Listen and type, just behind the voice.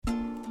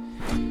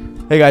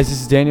Hey guys,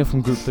 this is Daniel from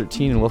Group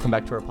 13 and welcome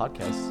back to our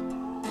podcast.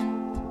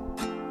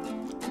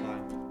 Hi.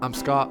 I'm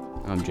Scott.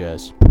 I'm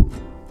Jess.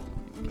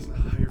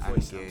 Your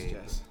voice sounds Gabe.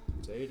 Jess.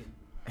 Zayden.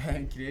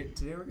 And today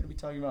we're going to be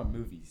talking about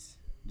movies.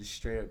 Just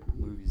straight up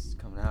movies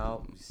coming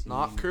out.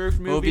 Not curved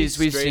Movies movies,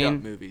 we've straight up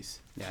seen. movies.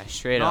 Yeah,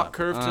 straight Not up.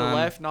 curved to the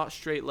left, not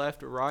straight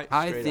left or right.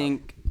 I straight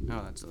think.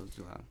 Oh, that's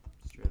too loud.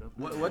 Straight up.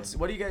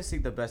 What do you guys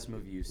think the best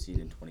movie you've seen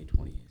in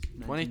 2020 is?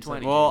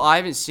 2020. Well, I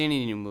haven't seen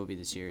any new movie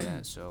this year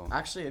yet, so.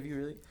 Actually, have you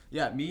really?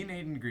 Yeah, me and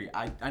Aiden agree.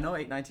 I know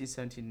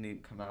 1917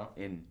 didn't come out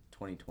in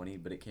 2020,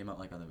 but it came out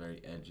like on the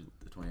very edge of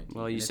the 2019.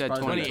 Well, you And it's said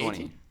probably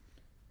 2020.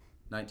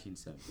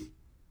 1970.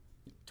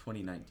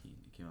 2019.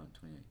 It came out in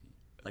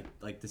 2019.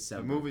 Like The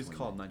December. movie's 2019.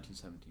 called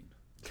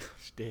 1917.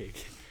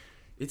 Steak.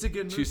 It's a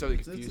good movie. Too something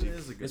It confusing.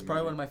 is a good It's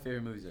probably movie. one of my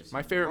favorite movies I've seen.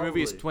 My favorite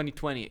movie is Probably.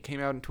 2020. It came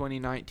out in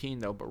 2019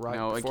 though, but right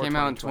No, it before came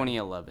out in 2020.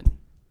 2011.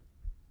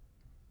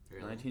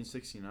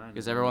 1969.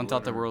 'Cause everyone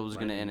thought the world was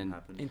gonna end in-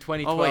 In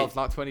 2012, Oh, wait.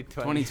 not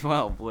 2020.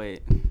 2012.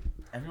 Wait.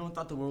 Everyone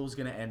thought the world was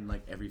gonna end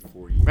like every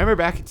 4 years. Remember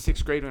back in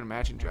 6th grade when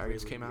Imagine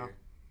Dragons came out?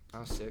 That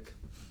was sick.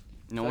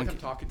 No one.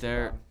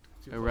 They're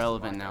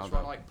irrelevant now, I just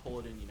want though. to like pull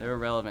it in. You know? They're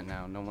irrelevant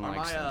now. No one Are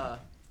likes them.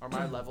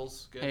 my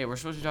levels good? Hey, we're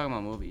supposed to be talking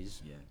about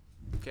movies. Yeah.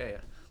 Okay,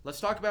 let's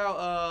talk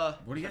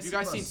about What do you have guys you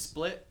guys think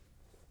seen about Split?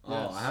 Oh,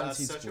 Yes, I haven't that's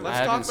seen such a- Split. Let's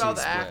I talk haven't about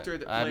the seen Split. actor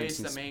that I haven't plays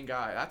seen the main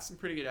guy. That's some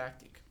pretty good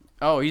acting.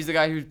 Oh, he's the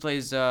guy who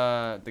plays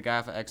the guy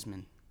off of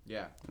X-Men.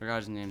 Yeah, I forgot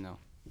his name though.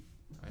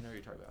 I know what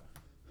you're talking about.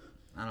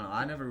 I don't know.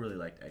 I never really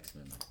liked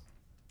X-Men.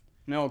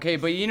 No, okay,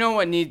 but you know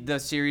what the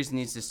series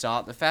needs to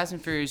stop? The Fast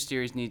and Furious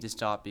series needs to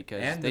stop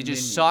because And they the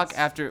just Minions. suck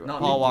after Not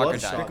Paul Minions, Walker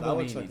Bloodshot. died. That looks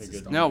needs like a to good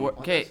stop. No,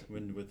 okay.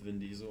 With Vin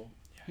Diesel.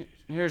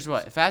 Here's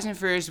what. Fast and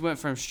Furious went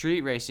from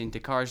street racing to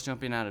cars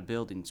jumping out of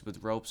buildings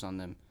with ropes on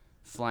them,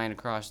 flying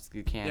across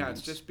the canyons. Yeah,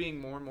 it's just being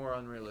more and more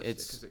unrealistic.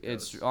 as it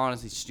It's goes.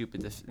 honestly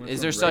stupid. Went Is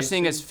from there such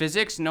thing as racing-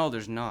 physics? No,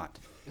 there's not.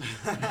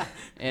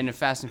 In a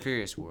Fast and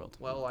Furious world.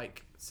 Well,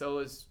 like so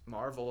is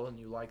Marvel, and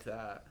you like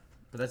that.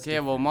 But that's Okay,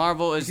 well different.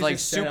 Marvel is Because like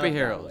it's set up that way.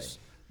 superheroes.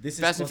 This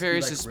Fast and supposed to be,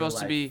 Furious like, is supposed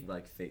to real be- life,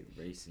 like fake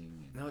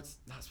racing. No, it's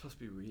not supposed to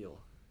be real.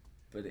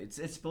 But it's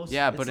supposed.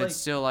 Yeah, to, but it's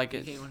still like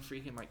it. Taking one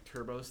freaking like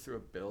turbos through a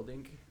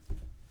building.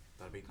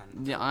 That'd be kind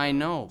of. Yeah, I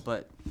know,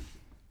 but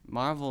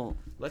Marvel,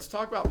 Let's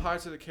talk about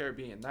Pirates of the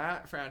Caribbean.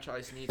 That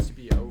franchise needs to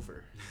be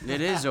over.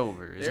 it is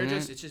over, They're isn't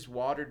just it? it's just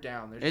watered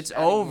down. They're It's just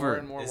adding over. More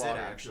and more Is it water.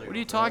 actually? What are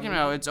you talking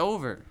about? It's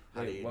over.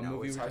 How do Wait, you what know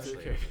movie it's was Pirates of the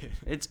actually- Caribbean.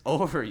 It's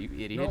over, you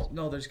idiot.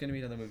 No, there's gonna be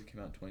another movie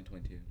coming out in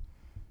 2022.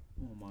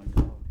 Oh my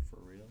god, for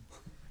real?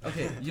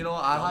 Okay, you know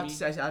I have Dummy. to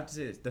say, I have to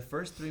say this. The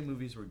first 3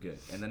 movies were good,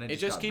 and then It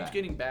just got keeps bad.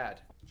 getting bad.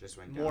 Just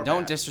went More down.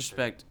 Don't bad.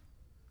 disrespect.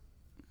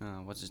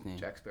 What's his name?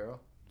 Jack Sparrow,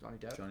 Johnny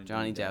Depp.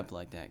 Johnny Depp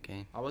like that,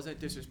 okay? I wasn't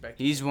disrespecting.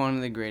 He's one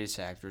of the greatest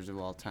actors of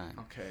all time.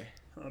 Okay.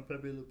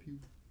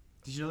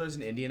 Did you know there's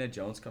an Indiana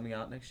Jones coming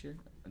out next year?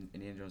 An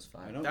Indiana Jones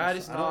 5. I know. That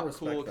is I don't not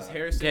respect cool because that.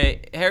 Harrison.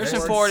 Okay, Harrison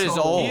Harrison Ford is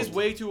so old. He is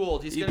way too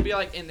old. He's You- gonna be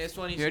like in this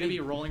one. He's You gonna already-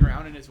 be rolling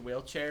around in his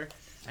wheelchair,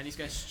 and he's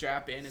gonna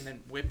strap in and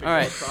then whip it. All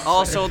right. across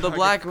Also, like a the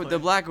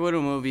cliff. Black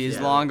Widow movie is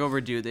Yeah. long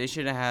overdue. They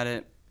should have had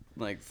it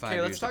like 5 Okay,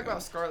 years let's talk ago.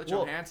 about Scarlett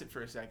Well- Johansson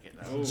for a second.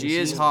 Though. Oh, She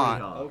is She's hot.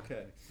 pretty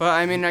Okay. But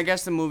I mean, I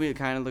guess the movie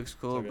kind of looks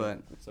cool, It's but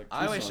okay. It's like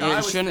I two wish songs. I it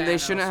was shouldn't. They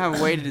Thanos. shouldn't have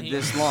waited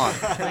this long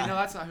Wait, no,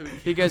 that's not who.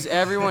 because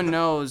everyone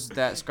knows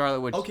that Scarlet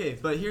Witch. Okay,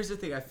 but here's the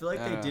thing. I feel like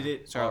they did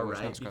it Scarlet Witch,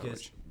 alright not Scarlet because,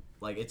 Witch.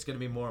 like, it's gonna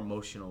be more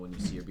emotional when you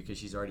see her because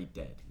she's already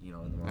dead. You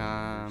know, in the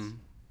Marvel movies.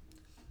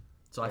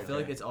 So I feel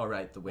like okay. it's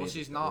alright the way. Well, it's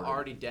she's not ordered.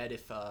 already dead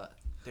if there's. Well,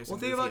 a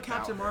think movie about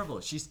Captain her.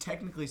 Marvel. She's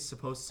technically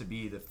supposed to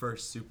be the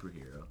first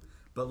superhero,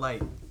 but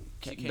like,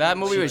 She came- That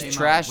movie she was came out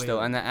trash way though,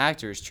 later. and the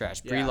actor is trash.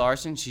 Brie Yeah.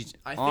 Larson, she's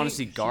I think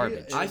honestly she-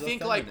 garbage. It I was a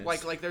think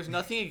feminist. like there's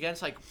nothing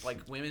against like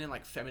women and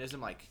like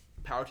feminism, like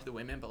power to the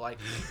women, but like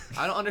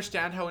I don't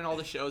understand how in all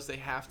the shows they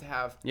have to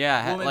have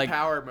Yeah, woman like,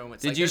 power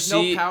moments. did Like, you there's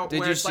see? No power, Did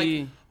where you it's see?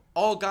 Like,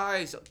 all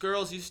guys,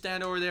 girls, you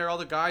stand over there. All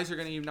the guys are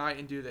gonna unite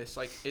and do this.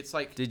 Like it's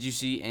like Did you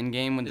see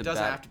Endgame when it the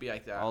doesn't have to be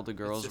like that. all the It's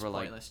girls just were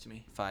like pointless to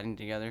me. fighting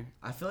together?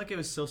 I feel like it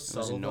was so It was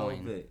subtle though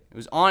annoying. that It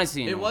was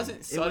honestly annoying. It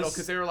wasn't subtle was-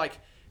 because they were like,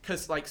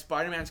 because like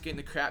Spider-Man's getting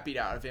the crap beat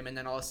out of him, and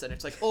then all of a sudden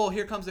it's like, oh,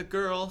 here comes a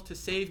girl to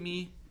save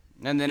me.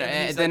 And then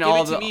And he's then like, "Give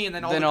all it to the me," and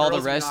then all then the all the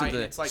girls rest of unite, the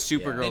and it's like-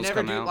 Supergirls They never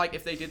come do out. like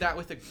if they did that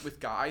with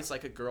guys,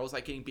 like a girl's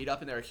like getting beat up,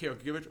 and they're like, here,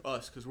 give it to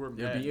us because we're It'd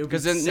be- men. it would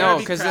Because be then There would no,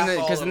 be because crap then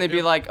all because then over they'd be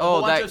it. like, A whole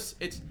oh bunch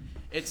that of-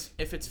 it's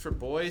if it's for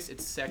boys,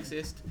 it's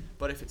sexist,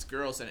 but if it's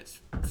girls, then it's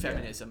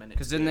feminism, and it's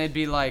because then good. they'd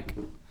be like,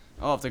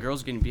 oh, if the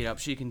girl's getting beat up,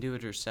 she can do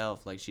it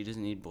herself. Like she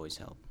doesn't need boys'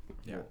 help.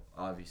 Yeah. well,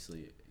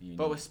 obviously. You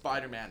But need- with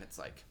Spider-Man, it's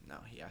like no,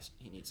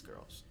 he needs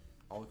girls.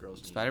 All the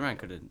girls. Need Spider-Man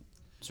could have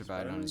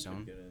survived on his Spider-Man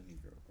own. could get any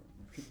girl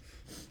problem.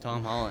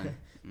 Tom Holland.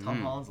 Tom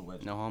Mm. Holland's a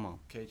legend. No homo.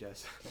 Okay,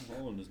 Jess. Tom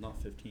Holland is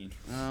not 15.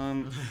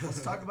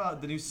 Let's talk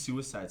about the new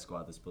Suicide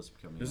Squad that's supposed to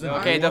be coming. Is out. it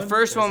Okay, the one?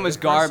 first one The was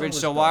first one garbage.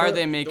 was So why are garbage.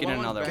 they The making one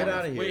with another Get one?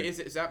 outta here. Wait, is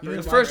that You Birds The of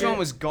didn't first Prey? one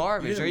was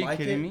garbage. didn't Are you like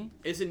kidding it? me?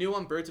 Is the new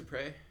one Birds of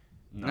Prey?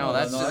 No,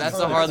 that's no, that's that's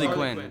the Harley Harley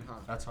Quinn. Quinn, huh?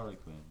 That's Harley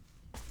Quinn.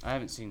 I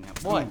haven't seen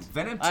that. Ooh, What?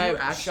 Venom 2, Shut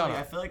actually, up.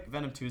 I feel like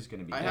Venom 2 is going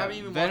to be I good. haven't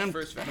even Venom- watched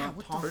first Venom.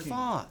 What the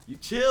fuck? You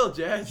chill,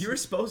 Jess. You were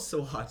supposed to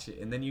watch it,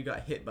 and then you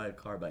got hit by a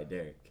car by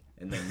Derek.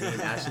 And then me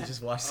and Ashley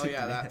just watched Oh it.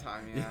 yeah, together. that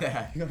time, yeah.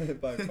 Yeah. You got hit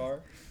by a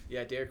car?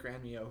 Yeah, Derek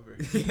ran me over.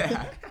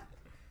 Yeah.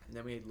 And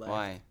then we had left.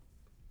 Why?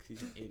 'Cause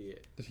he's an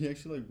idiot. Did he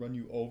actually like run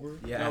you over?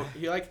 Yeah. No,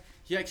 he like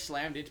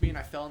slammed into me and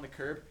I fell on the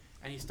curb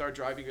and he started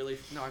driving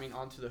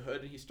onto the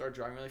hood and he started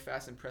driving really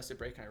fast and pressed the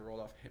brake and I rolled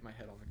off, hit my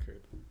head on the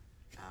curb.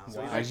 So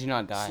Wow. he Why did you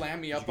not die?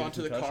 slammed me Did up you get a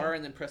onto the concussion? car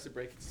and then pressed the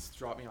brake and just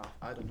dropped me off.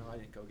 I don't know. I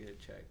didn't go get it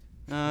checked.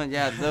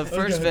 Yeah, the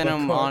first Okay,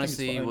 Venom but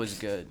honestly fine. was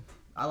good.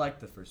 I liked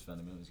the first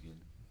Venom. It was good.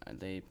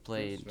 They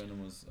played.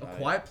 Venom was. A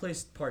Quiet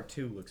Place Part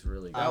 2 looks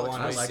really good. I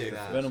wanna like see it.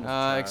 that. Venom was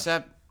trash.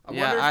 Except I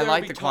yeah, wonder if I they'll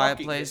like be the Quiet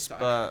talking Place, this time.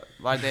 but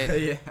why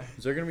they? Yeah.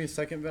 Is there gonna be a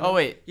second Venom? Oh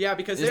wait, Yeah,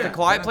 because is the they're-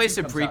 Quiet Venom Place 2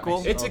 a comes out prequel?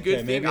 next It's a Okay, good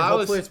thing. maybe I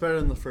hopefully was it's better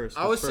than the first.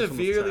 I was The first one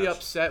severely trash.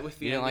 upset with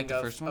the You didn't ending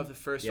like the first one? of the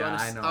first Yeah,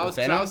 one. I know. I was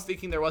Venom?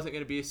 thinking there wasn't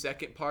going to be a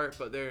second part,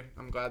 but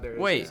I'm glad there is.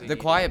 Wait, 'cause they the need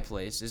it. Quiet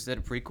Place is that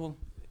a prequel?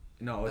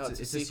 No, No, it's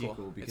a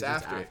sequel because it's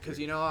after it. Because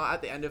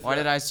at the end of Why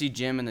the- did I see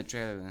Jim in the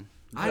trailer then?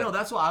 I know,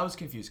 that's why I was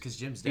confused because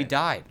Jim's dead. He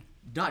died.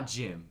 Not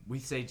Jim. We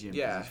say Jim because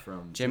Yeah. he's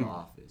from Jim The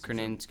Office.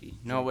 Krasinski.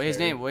 No, Jim his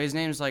Carrey.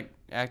 name's like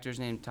actor's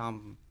name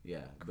Tom.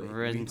 Yeah, but we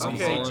Krasinski.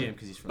 say Okay. Jim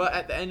because he's from. But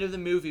at the end of the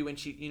movie, when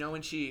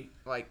she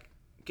like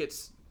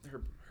gets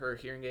her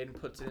hearing aid and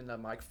puts it in the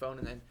microphone,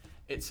 and then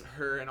it's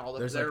her and all the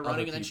There's, they're like, running,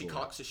 other and then she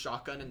people. cocks a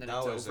shotgun, and then That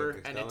it's was over, a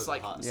good- and that it's was a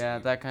like hot Yeah,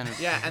 scene. that kind of.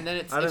 yeah, and then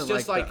it's I didn't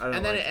just like like, that. I didn't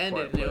and then like it ended,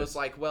 Quiet and it Place. was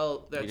like,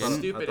 well, that's didn't?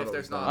 stupid I thought if it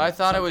there's was not. dumb. I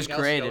thought it was something else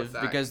to go creative with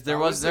that. because That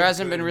was there a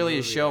hasn't been good really a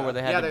movie, show yeah. where they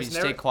Yeah, had to there's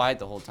stay never- quiet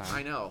the whole time.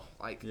 I know,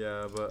 like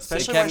Yeah, but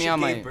Especially kept when me she on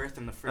my- gave birth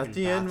in the at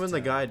the end when the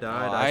guy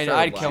died, Oh, I I'd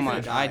started kill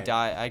laughing.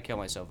 I'd kill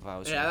myself if I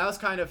was. yeah, him. that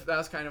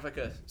was kind of like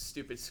a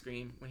stupid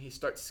scream when he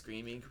starts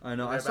screaming. I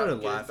know. when I they're started about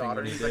to get his laughing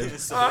daughter, when he and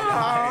he's did. like,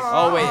 "Ah!"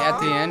 Oh wait, at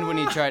the end when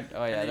he tried.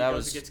 Oh And yeah, then that he goes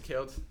was. and gets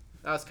killed.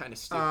 That was kind of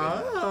stupid.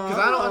 Because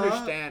I don't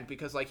understand.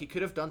 Because like he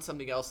could have done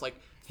something else. Like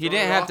He thrown a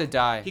didn't have rock- to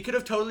die. He could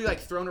have totally like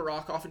thrown a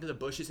rock off into the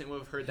bushes and would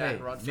have heard that Hey,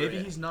 and run for maybe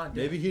it. he's not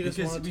dead. Maybe he just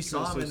because wanted we to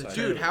saw commit him in the suicide.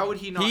 trailer. Dude, how would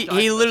he not? He die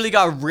from literally this?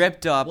 got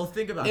ripped up. Well,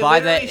 think about It it. by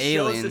literally that shows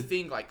alien. the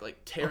thing like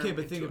tearing Okay, but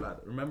into think him. about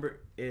it. Remember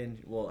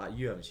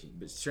you haven't seen,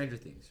 but Stranger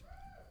Things.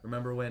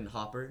 Remember when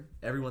Hopper?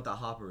 Everyone thought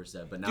Hopper was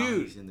dead, but now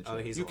Dude. he's in the Oh,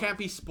 trailer. he's You alive. can't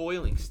be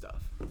spoiling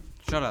stuff.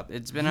 Shut up!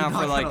 It's been You're out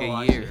for not like gonna a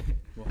watch year. it.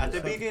 Well, At the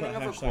just have to beginning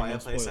put of A hashtag Quiet no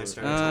Place, I spoilers.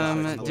 started to laugh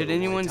Did a little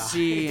anyone white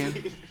see?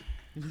 tie.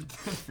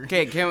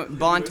 Okay, can Bond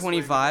Whispering in the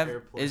 25?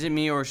 airport. Is it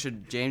me or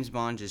should James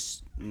Bond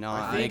just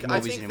not make I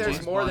movies think anymore?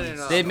 there's more than Bond is-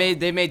 enough.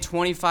 They made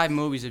 25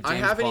 movies of James I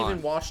haven't Bond.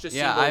 even watched a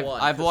Yeah, single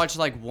one. I've 'cause watched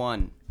like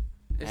one.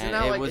 Isn't and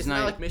that it like was isn't that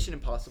not- like Mission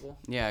Impossible?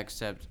 Yeah,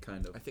 except.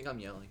 Kind of. I think I'm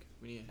yelling.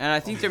 We need. And I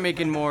think they're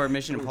making more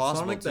Mission Dude,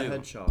 Impossible Sonic the too.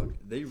 Hedgehog.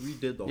 They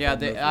redid the Yeah, whole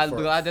they- movie I'm for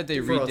glad that they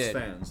for us redid.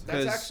 fans.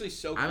 That's 'Cause actually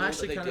so cool I'm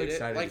actually that kinda they did it.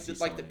 excited Like to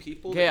see like the Sonic.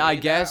 people. Okay, that I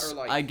made guess that are,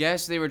 like, I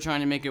guess they were trying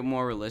to make it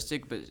more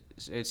realistic, but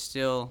it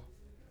still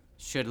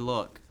should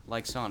look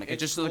like Sonic. It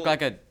It's just cool. looked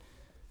like a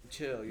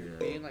chill. You're Yeah.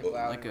 being like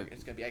loud. Like and a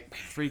it's gonna be like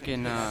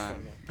freaking.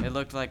 It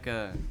looked like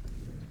a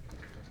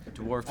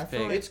dwarfed I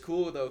feel pig. like- It's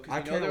cool though, because I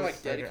you know kinda they're was like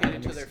excited. dedicated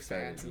I'm to their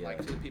excited, fans and yeah. like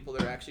to the people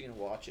that are actually gonna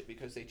watch it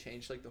because they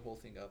changed like the whole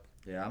thing up.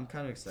 Yeah, I'm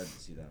kind of excited to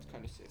see that one.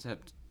 Kind of sick.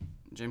 Except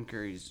Jim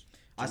Curry's.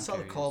 I Jim saw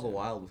the Carrey Call of the is-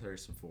 Wild with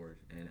Harrison Ford,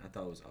 and I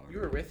thought it was alright. You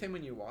were with him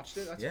when you watched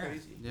it. That's Yeah.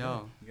 crazy.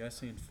 Yo, You guys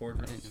seen Ford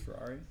versus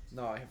Ferrari?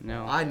 No, I have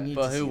no. not. I need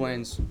But to see who that.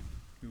 wins?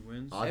 Who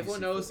wins? Obviously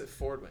Everyone knows Ford. that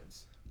Ford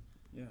wins.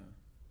 Yeah.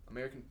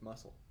 American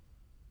Muscle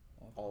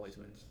always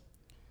wins.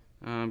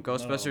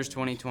 Ghostbusters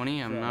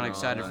 2020. I'm Yeah, not no,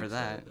 excited I'm for not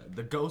that. excited.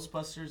 The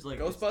Ghostbusters, like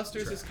it's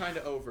Ghostbusters is trash. kind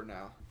of over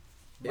now.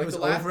 It Like was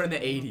the last- over in the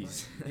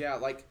 80s. Yeah,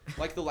 like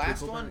the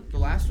last People one. back. The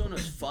last one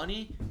was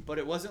funny, but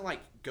it wasn't like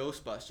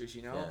Ghostbusters.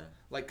 You know, Yeah.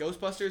 like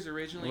Ghostbusters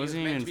originally It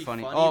wasn't was meant even to be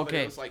funny. funny. Oh, But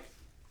okay. it was like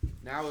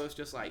now it was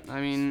just like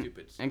I mean,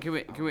 stupid. And can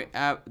we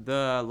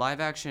the live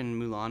action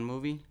Mulan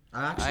movie?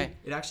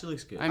 It actually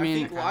looks good. I mean,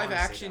 think kinda live wanna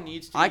see action that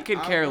needs to. I be- could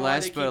don't care know why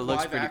less, they but it keep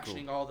looks live pretty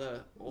actioning all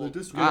the old.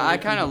 I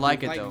kinda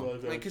like it like, though.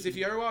 because if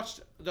you ever watched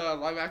the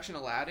live action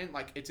Aladdin,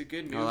 like it's a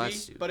good movie, Oh, that's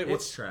stupid. but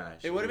it's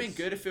trash. it would have been It's-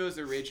 good if it was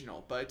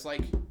original. But it's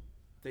like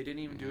they didn't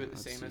even do Yeah, it the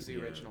let's same see. as the Yeah.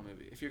 original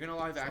movie. If you're gonna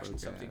live action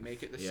okay. something,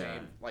 make it the Yeah.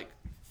 same like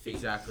theme.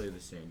 exactly the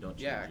same. Don't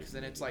change Yeah, it. because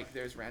then it's like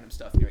there's random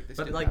stuff. You're like, this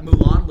But didn't like happen.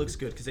 Mulan looks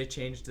good because they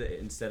changed it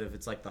instead of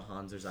it's like the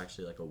Hans. There's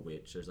actually like a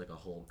witch. There's like a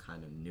whole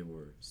kind of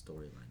newer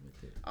storyline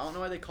with it. I don't know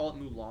why they call it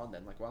Mulan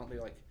then. Like, why don't they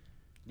like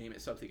name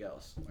it something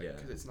else? Like, Yeah.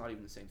 because it's not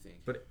even the same thing.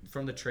 But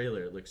from the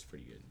trailer, it looks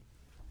pretty good.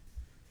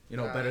 You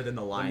know, Uh, better than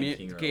the Lion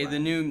King. Or Okay, the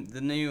new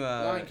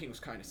Lion King was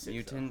kind of sick.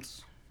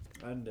 mutants.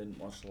 I didn't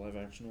watch the live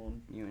action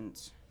one.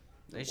 Mutants.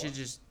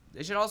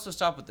 They should also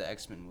stop with the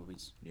X-Men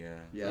movies. Yeah.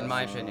 In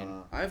my opinion.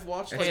 Though. I've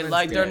watched. Okay, X-Men's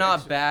like they're good.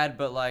 not bad,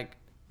 but like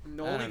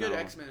The I only don't good know.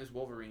 X-Men is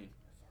Wolverine.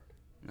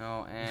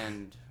 no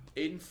and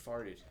Aiden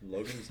farted.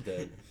 Logan's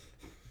dead.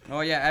 oh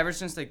yeah, ever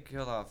since they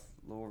killed off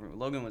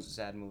Logan was a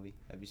sad movie.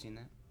 Have you seen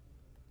that?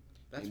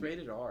 That's Maybe-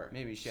 rated R.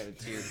 Maybe you shed a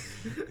tear.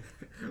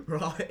 We're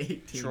all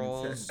 18.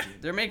 Trolls.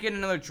 They're making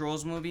another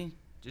Trolls movie.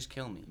 Just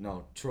kill me.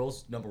 No,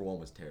 Trolls #1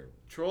 was terrible.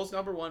 Trolls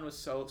 #1 was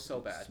so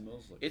bad.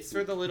 Smells like It's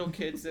for the little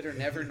kids that are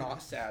never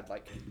not sad.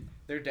 Like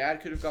their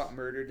dad could have got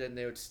murdered and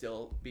they would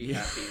still be Yeah.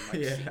 happy. And,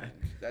 like, Yeah. singing.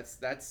 That's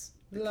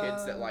the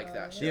kids that like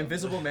that The shit.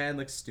 Invisible Man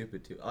looks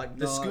stupid too. Like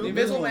the No, Scooby. The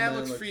Invisible Man Man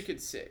looks looks-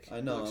 freaking sick.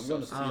 I know. Looks I'm so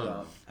going to see sick.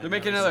 that. They're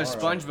making another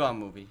Tomorrow. SpongeBob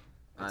movie.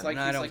 It's I- like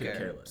no, I he's don't like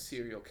care. a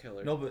serial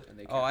killer. No, but- and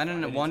they Oh, I can't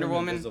don't know. find him. Wonder turn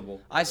Woman.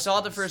 invisible. I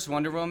saw the first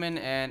Wonder Woman,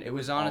 and it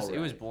was honest. It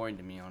was alright. boring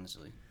to me,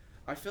 honestly.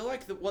 I feel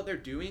like what they're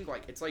doing,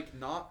 like it's like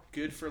not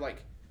good for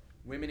like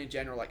women in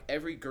general. Like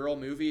every girl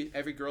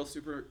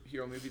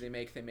superhero movie they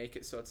make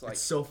it so it's like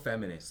It's so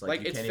feminist. Like like,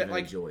 you it's can't fe- even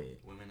like- enjoy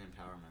it. Women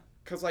empowerment.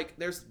 because like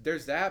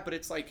there's that, but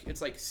it's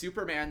like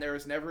Superman. There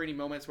was never any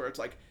moments where it's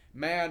like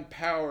man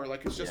power.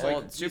 Like it's just Yeah. like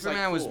Well, he's,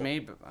 Superman like, was cool.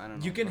 made, but I don't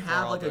know. You can before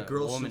have all like a the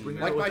girl woman- superhero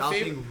Like, my without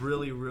favorite- being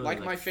really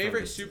Like my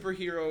favorite feminist.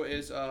 superhero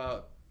is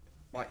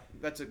like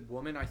that's a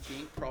woman I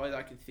think probably that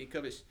I can think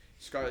of is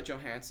Scarlett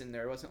Johansson.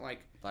 There wasn't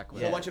like Black a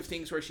Widow. whole bunch of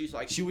things where she's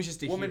like She was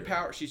just a woman hero.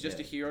 power. She's just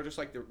a Yeah. hero, just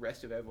like the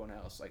rest of everyone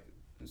else. Like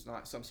it's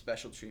not some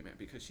special treatment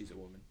because she's a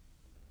woman.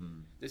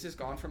 This has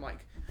gone from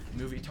like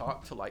movie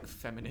talk to like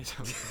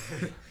feminism.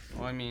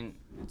 Well, I mean,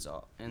 it's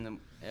all in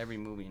every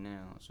movie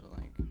now, so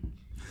like,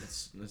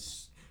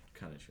 That's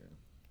kind of true.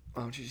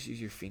 Why don't you just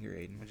use your finger,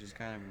 Aiden? which is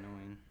kind of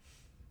annoying.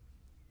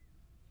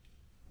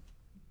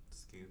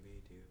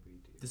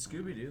 Scooby-Dooby-Doo. The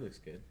Scooby Doo looks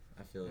good.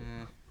 I feel like.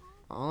 Eh.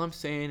 All I'm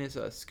saying is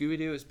Scooby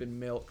Doo has been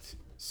milked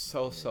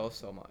so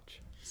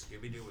much.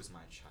 Scooby-Doo was my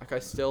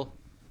child. Like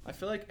I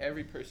feel like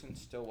every person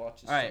still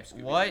watches. All right, some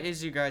Scooby-Doo. what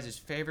is your guys'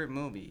 favorite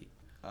movie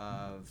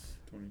of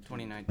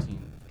 2019?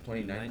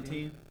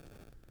 2019.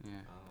 Yeah.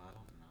 Oh, I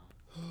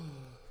don't know.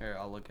 Here,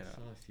 I'll look it I up.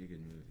 saw a few good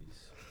movies.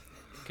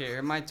 Okay,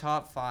 here my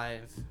top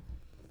 5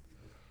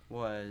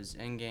 was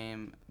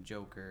Endgame,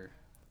 Joker.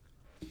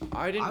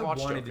 I didn't I watch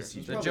wanted Joker. to see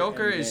The Probably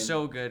Joker is Endgame.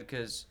 so good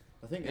because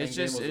I think It's Endgame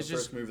just- was it's the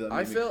just- first movie that I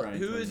made me feel. cry in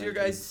Who is your 2019.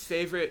 guys'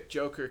 favorite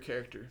Joker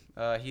character?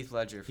 Heath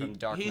Ledger from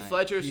Dark Knight. Heath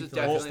Ledger's is Heath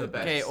definitely Ledger's the the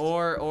best. Okay,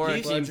 or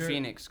Heath Team Ledger-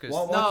 Phoenix because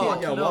Well, No,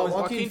 Joaquin- yeah, no, Joaquin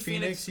Joaquin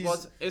Phoenix,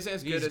 Phoenix isn't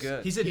as he's good as.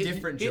 good. He's a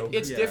different Joker.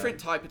 It's Yeah. different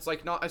type. It's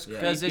like not as Yeah.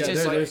 Because creepy it's as,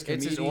 just like, like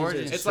it's his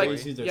origin. It's like-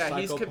 crazy, there's yeah,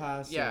 he's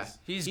psychopaths, yeah. there's-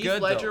 He's Heath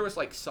good Ledger though. was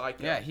like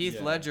psycho. Yeah, Heath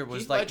Yeah. Ledger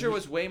was Heath like Ledger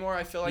was way more.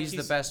 I feel like he's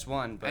the best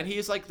one. But and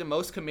he's like the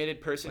most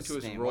committed person what's to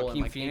his his name? role Joaquin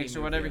in like Phoenix any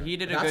or whatever. movie. He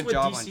did a That's good what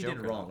job DC on Joker.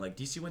 did wrong. Like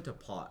DC went to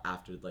pot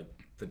after like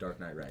The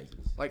Dark Knight Rises.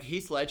 Like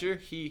Heath Ledger,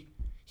 he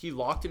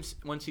locked him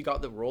once he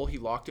got the role. He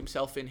locked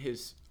himself in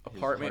his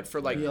apartment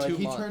for like Yeah, 2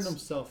 he months. turned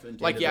himself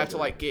into Like the yeah, Joker. to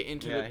like get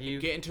into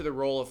Yeah, the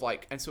role of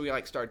like, and so he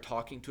like started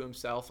talking to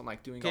himself and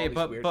like doing all Okay, these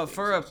but weird but things.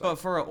 for So a it's like,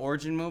 for an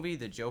origin movie,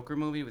 the Joker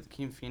movie with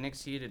Joaquin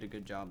Phoenix, he did a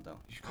good job though.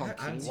 you should call him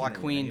I haven't King. seen it yet. I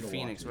Joaquin need to watch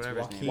Phoenix, it. whatever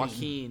his name.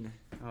 Joaquin.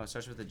 Oh, it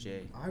starts with a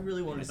J. I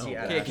really wanted to see. Oh,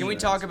 Ad Okay, Astra. can we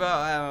talk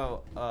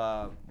about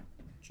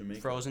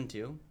Jamaica. Frozen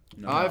 2?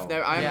 No. I've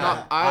never. I'm Yeah.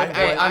 not. I-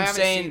 I I'm haven't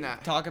saying seen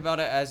that. talk about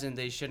it as in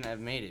they shouldn't have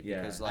made it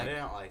Yeah. because I like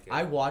didn't like it.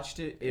 I watched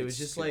it. It was It's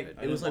just stupid. like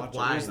I it was didn't like watch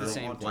it. why? It was the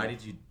same Why thing.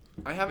 did you?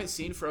 I haven't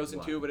seen Frozen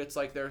Wow. 2, but it's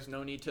like there's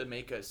no need to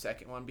make a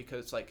second one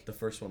because it's like The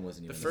first one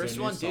wasn't the even. first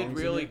new one did songs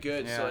in really it?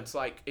 good. So Yeah. it's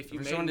like if The you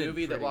first made a one did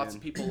movie that pretty lots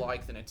of good. people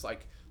like, then it's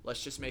like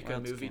let's just make What a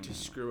else movie came to out?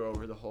 screw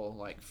over the whole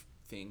like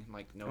thing.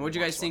 Like no. And what'd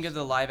you one guys wants think to of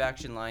the live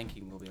action Lion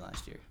King movie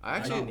last year? I I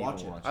actually didn't watch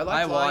even it. watch I it. liked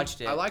I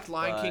watched it, I liked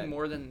Lion but- King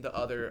more than the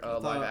other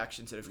live thought-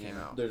 actions that have came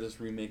out. They're just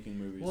remaking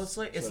movies. Well, it's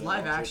like so it's I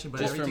live watch it. action, but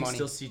Just for everything's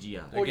money. still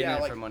CGI. They're getting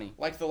it like, for money.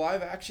 Like the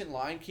live action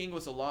Lion King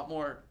was a lot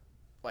more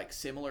like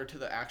similar to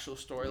the actual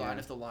storyline Yeah.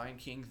 of the Lion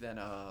King than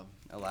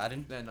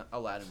Aladdin?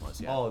 Aladdin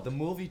was. Yeah. Oh, the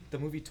movie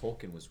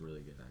Tolkien was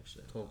really good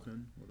actually.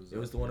 Tolkien. What is that? It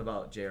was the one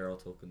about J.R.R.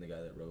 Tolkien, the guy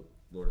that wrote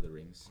Lord of the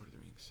Rings, Lord of the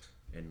Rings.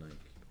 and like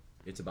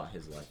it's about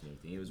his life and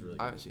everything. It was really. I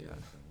good. haven't seen that.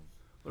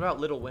 What about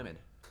Little Women?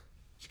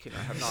 Just kidding.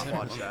 I have not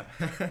watched that.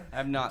 I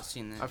have not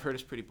seen that. I've heard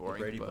it's pretty The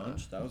boring. Brady but,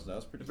 Bunch. That was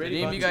pretty. The Did Brady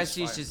any of Bunch you guys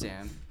is see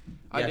fire. Shazam?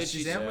 I Yeah, did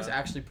Shazam was Shazam.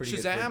 actually pretty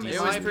good. Shazam for is It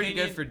DC. was my pretty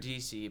good opinion- for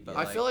DC, but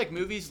I like, feel like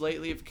movies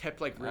lately have kept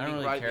like I don't ruining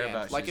really right care at the end.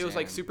 about Like it was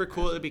like Shazam super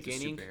cool at the as a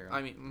beginning. superhero.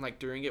 I mean, like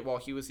during it while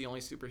he was the only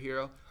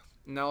superhero.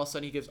 And now all of a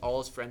sudden he gives all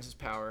his friends his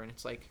power, and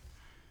it's like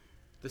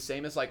the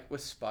same as like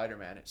with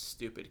Spider-Man. It's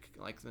stupid.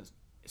 Like the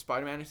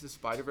Spider-Man Into the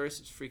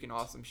Spider-Verse is a freaking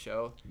awesome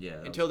show. Yeah.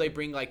 that Until was they good.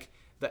 bring like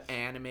the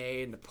anime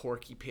and the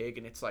Porky Pig,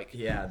 and it's like,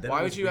 Yeah. then why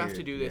it would was you have to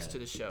weird, do this yeah. to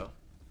the show?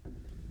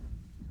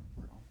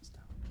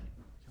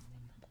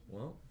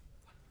 Well.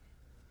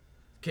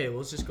 Okay, well,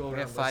 let's just go We around.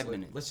 have 5 let's, like,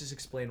 minutes. Let's just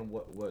explain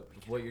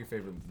what your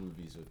favorite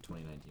movies of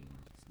 2019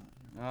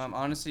 were.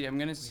 honestly, I'm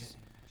gonna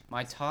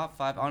my top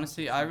 5.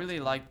 Honestly, I really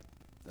like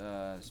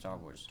Star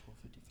Wars.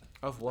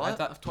 Of what?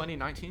 thought- Of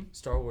 2019?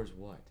 Star Wars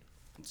what?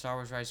 Star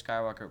Wars Rise of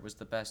Skywalker was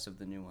the best of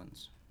the new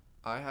ones.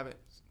 I haven't.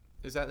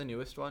 Is that the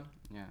newest one?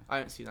 Yeah. I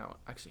haven't seen that one.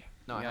 Actually,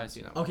 no, I Yeah, haven't I've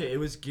seen seen that one. Okay, it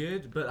was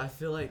good, but I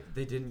feel like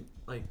they didn't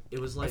like. It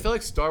was like. I feel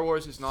like Star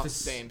Wars is not the This-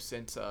 same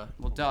since Well,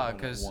 duh, One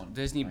because one,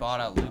 Disney bought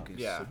out actually. Lucas.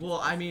 Yeah. Well,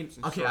 I mean,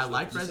 Since okay, George I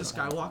like Lucas Rise of is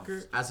on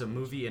Skywalker as a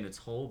movie in its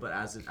whole, but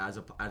as a Part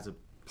of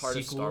Star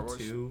sequel Wars.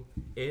 to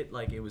it,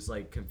 like it was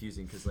like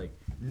confusing because like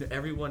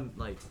everyone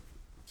like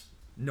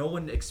no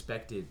one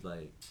expected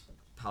like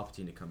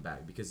Palpatine to come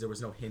back because there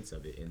was no hints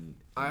of it in.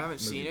 I haven't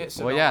seen it,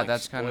 so Well, don't, yeah, like,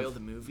 that's spoil kind of- the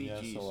movie. Yeah,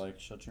 Jeez. so like,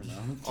 shut your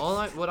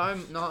mouth. What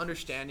I'm not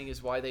understanding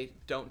is why they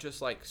don't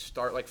just like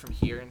start like from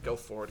here and go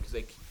forward because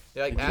they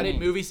like They added couldn't.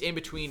 movies in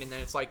between and then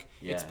it's like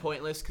it's Yeah.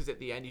 pointless because at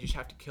the end you just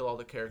have to kill all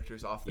the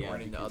characters off that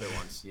weren't in the because- other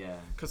ones. Yeah.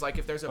 Because like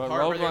if there's a But part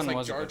Rogue where there's One like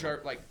was a Jar good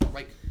Jar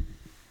like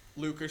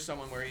Luke or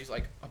someone where he's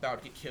like about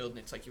to get killed and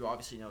it's like you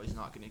obviously know he's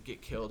not gonna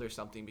get killed or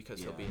something because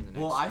he'll be in the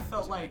next. Well, I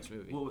felt like next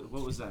movie.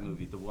 what was that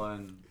movie? The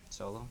one.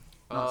 Solo.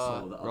 Not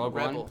Solo, the other Rogue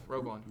one. One?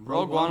 Rogue One.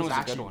 Rogue One was a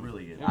actually good one.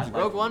 really good. It was I good.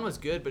 liked Rogue One it. was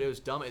good, but it was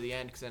dumb at the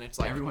end because then it's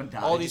like Everyone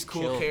died. all They these just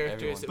cool killed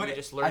characters everyone. that But we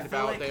just I learned feel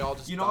about. like, They all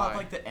just you know, die. at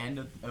like the end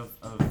of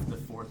the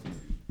fourth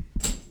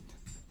movie,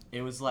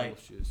 it was like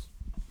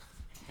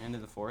End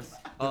of the fourth.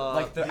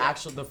 like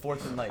the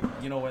fourth and like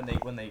you know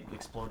when they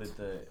exploded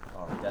the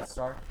Death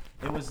Star.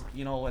 It was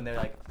when they're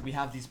like we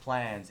have these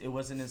plans. It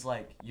wasn't as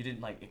like you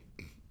didn't like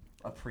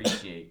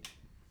appreciate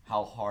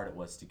how hard it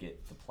was to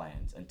get the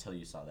plans until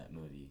you saw that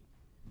movie.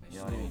 You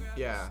know what I mean?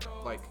 Yeah,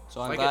 like.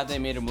 So I'm like glad it- they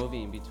made a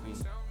movie in between.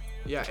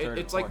 Yeah, third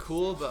it's and like fourth.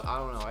 cool, but I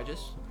don't know.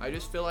 I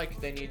just feel like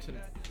they need to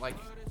like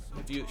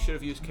should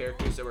have used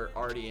characters that were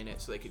already in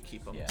it so they could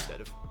keep them Yeah.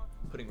 instead of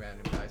putting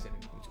random guys in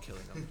and just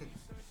killing them.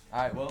 All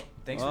right. Well,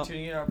 thanks Well, for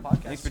tuning in to our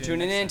podcast. Thanks for See you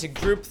tuning in next to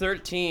time. Group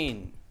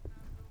 13.